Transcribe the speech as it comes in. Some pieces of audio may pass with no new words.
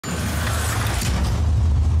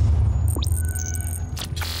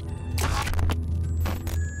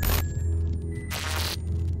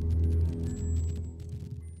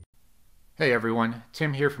Hey everyone,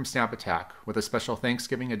 Tim here from Snap Attack with a special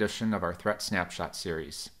Thanksgiving edition of our Threat SnapShot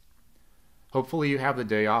series. Hopefully you have the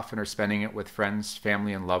day off and are spending it with friends,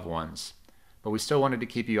 family, and loved ones, but we still wanted to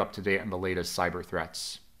keep you up to date on the latest cyber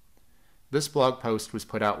threats. This blog post was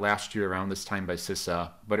put out last year around this time by CISA,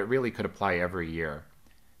 but it really could apply every year.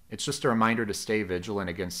 It's just a reminder to stay vigilant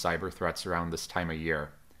against cyber threats around this time of year,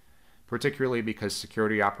 particularly because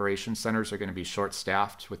security operations centers are going to be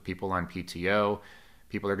short-staffed with people on PTO.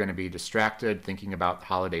 People are going to be distracted thinking about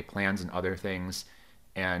holiday plans and other things.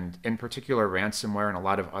 And in particular, ransomware and a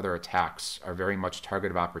lot of other attacks are very much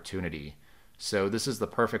target of opportunity. So this is the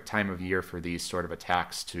perfect time of year for these sort of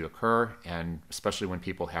attacks to occur, and especially when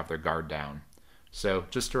people have their guard down. So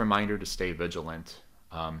just a reminder to stay vigilant.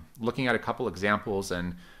 Looking at a couple examples,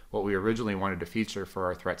 and what we originally wanted to feature for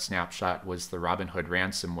our threat snapshot was the Robbinhood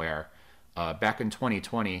ransomware. Back in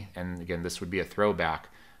 2020, and again, this would be a throwback,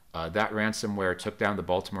 that ransomware took down the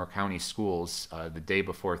Baltimore County schools the day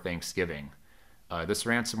before Thanksgiving. This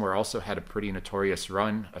ransomware also had a pretty notorious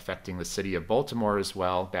run affecting the city of Baltimore as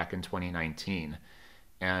well back in 2019.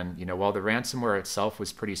 And while the ransomware itself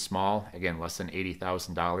was pretty small, again, less than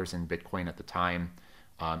 $80,000 in Bitcoin at the time,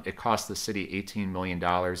 it cost the city $18 million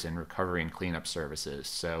in recovery and cleanup services.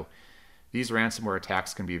 So these ransomware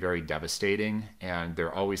attacks can be very devastating, and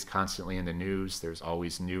they're always constantly in the news. There's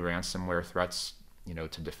always new ransomware threats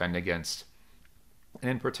to defend against. And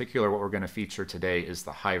in particular, what we're going to feature today is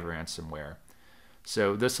the Hive Ransomware.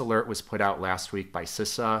 So this alert was put out last week by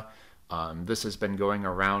CISA. This has been going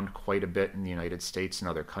around quite a bit in the United States and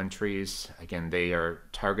other countries. Again, they are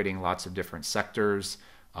targeting lots of different sectors,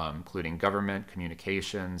 including government,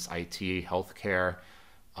 communications, IT, healthcare.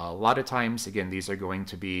 A lot of times, again, these are going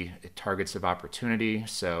to be targets of opportunity.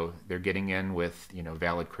 So they're getting in with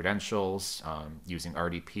valid credentials, using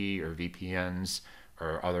RDP or VPNs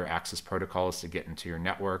or other access protocols to get into your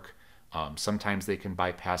network. Sometimes they can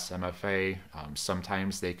bypass MFA.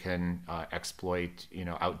 Sometimes they can exploit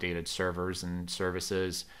outdated servers and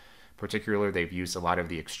services. Particularly, they've used a lot of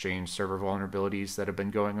the Exchange server vulnerabilities that have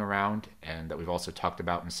been going around and that we've also talked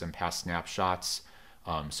about in some past snapshots.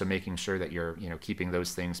 So making sure that you're keeping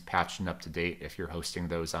those things patched and up to date if you're hosting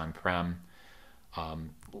those on-prem.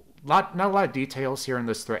 Not a lot of details here in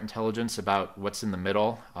this threat intelligence about what's in the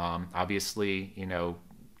middle. Obviously,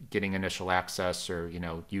 getting initial access or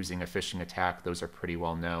using a phishing attack, those are pretty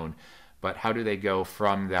well known. But how do they go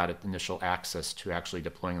from that initial access to actually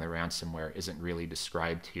deploying the ransomware isn't really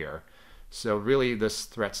described here. So really, this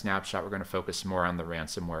threat snapshot, we're going to focus more on the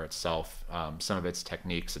ransomware itself, some of its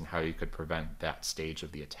techniques, and how you could prevent that stage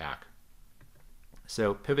of the attack.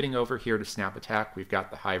 So pivoting over here to Snap Attack, we've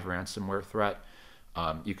got the Hive ransomware threat.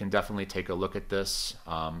 You can definitely take a look at this.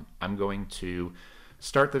 I'm going to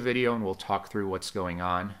start the video and we'll talk through what's going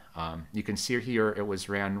on. You can see here it was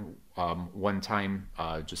ran one time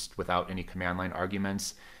just without any command line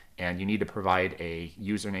arguments, and you need to provide a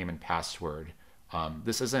username and password.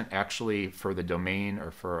 This isn't actually for the domain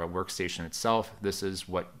or for a workstation itself. This is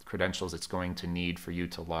what credentials it's going to need for you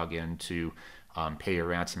to log in to pay your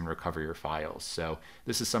ransom and recover your files. So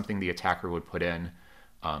this is something the attacker would put in.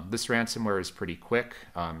 This ransomware is pretty quick.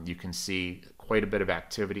 You can see quite a bit of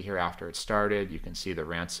activity here after it started. You can see the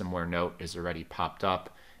ransomware note is already popped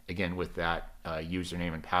up, again with that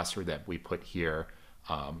username and password that we put here,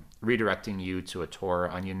 redirecting you to a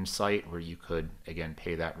Tor Onion site where you could, again,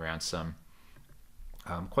 pay that ransom.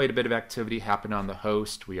 Quite a bit of activity happened on the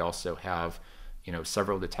host. We also have,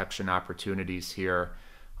 several detection opportunities here.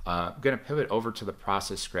 I'm going to pivot over to the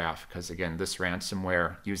process graph because, again, this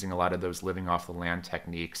ransomware, using a lot of those living off the land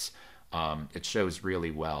techniques, it shows really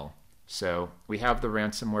well. So we have the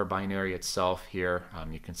ransomware binary itself here.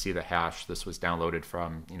 You can see the hash. This was downloaded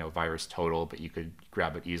from, VirusTotal, but you could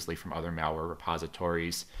grab it easily from other malware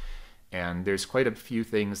repositories. And there's quite a few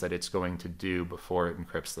things that it's going to do before it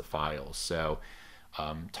encrypts the files. So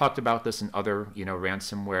talked about this in other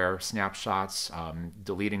ransomware snapshots,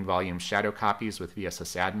 deleting volume shadow copies with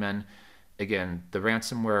VSS admin. Again, the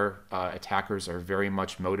ransomware attackers are very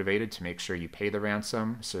much motivated to make sure you pay the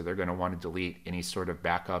ransom, so they're going to want to delete any sort of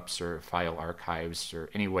backups or file archives or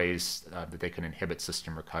any ways that they can inhibit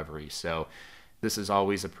system recovery. So this is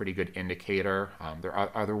always a pretty good indicator. There are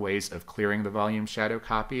other ways of clearing the volume shadow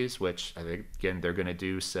copies, which I think, again, they're going to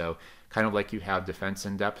do. So kind of like you have defense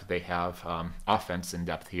in depth, they have offense in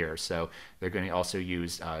depth here. So they're going to also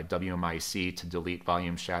use WMIC to delete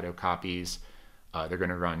volume shadow copies. They're going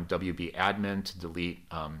to run WB admin to delete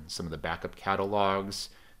some of the backup catalogs.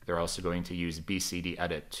 They're also going to use BCD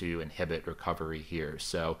edit to inhibit recovery here.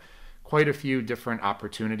 So quite a few different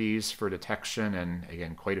opportunities for detection, and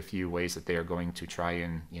again, quite a few ways that they are going to try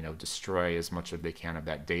and destroy as much as they can of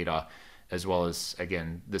that data as well as,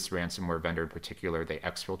 again, this ransomware vendor in particular, they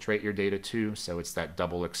exfiltrate your data too, so it's that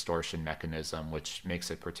double extortion mechanism, which makes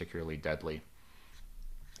it particularly deadly.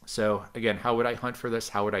 So again, how would I hunt for this?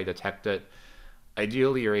 How would I detect it?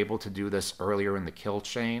 Ideally, you're able to do this earlier in the kill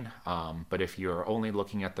chain, but if you're only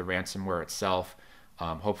looking at the ransomware itself,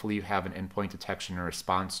 hopefully you have an endpoint detection and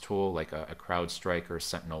response tool like a CrowdStrike or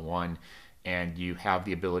Sentinel-1, and you have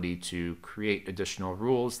the ability to create additional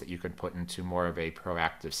rules that you can put into more of a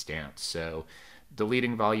proactive stance. So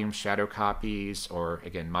deleting volume shadow copies, or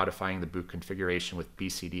again, modifying the boot configuration with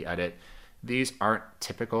BCD edit. These aren't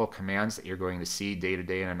typical commands that you're going to see day to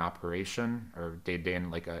day in an operation or day to day in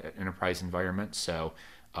like an enterprise environment. So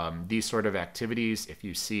these sort of activities, if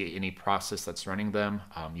you see any process that's running them,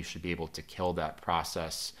 you should be able to kill that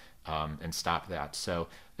process and stop that. So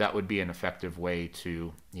that would be an effective way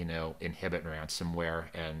to, inhibit ransomware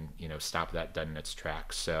and, stop that dead in its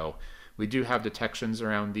tracks. So we do have detections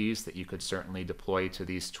around these that you could certainly deploy to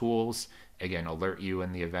these tools. Again, alert you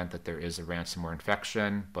in the event that there is a ransomware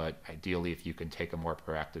infection, but ideally if you can take a more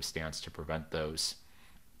proactive stance to prevent those.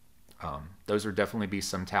 Those would definitely be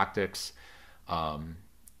some tactics.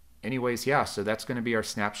 Anyways, yeah, so that's going to be our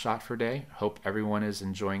snapshot for today. Hope everyone is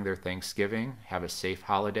enjoying their Thanksgiving. Have a safe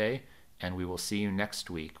holiday, and we will see you next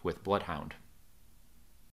week with Bloodhound.